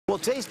Well,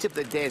 today's tip of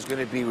the day is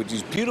going to be with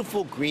these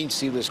beautiful green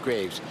seedless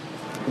grapes.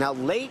 Now,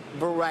 late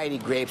variety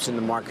grapes in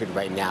the market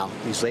right now,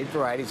 these late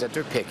varieties that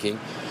they're picking,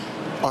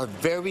 are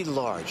very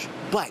large,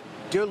 but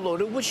they're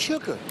loaded with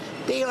sugar.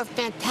 They are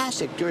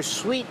fantastic. They're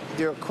sweet,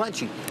 they're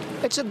crunchy.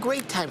 It's a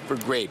great time for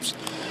grapes.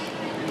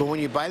 But when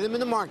you buy them in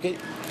the market,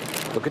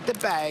 look at the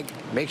bag,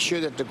 make sure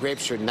that the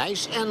grapes are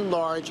nice and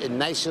large and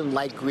nice and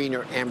light green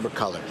or amber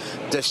color.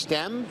 The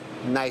stem,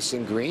 nice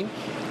and green.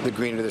 The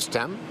greener the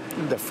stem,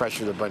 the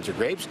fresher the bunch of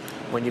grapes.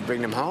 When you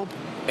bring them home,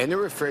 in the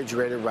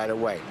refrigerator right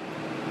away.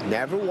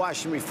 Never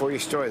wash them before you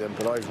store them,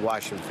 but always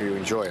wash them before you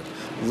enjoy them.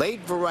 Late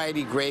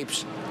variety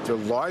grapes, they're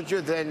larger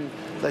than,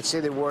 let's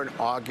say they were in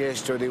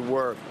August or they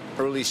were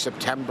early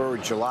September or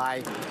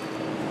July.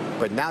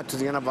 But now to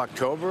the end of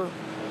October,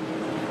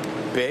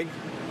 big,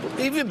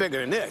 even bigger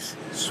than this,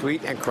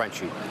 sweet and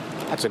crunchy.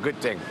 That's a good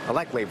thing. I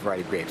like late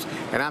variety grapes.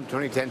 And I'm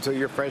Tony Tantillo,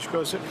 your fresh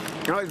grocer.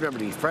 You can always remember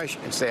to eat fresh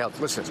and stay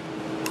healthy. Listen,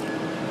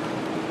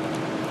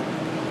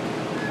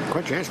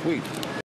 crunchy and sweet.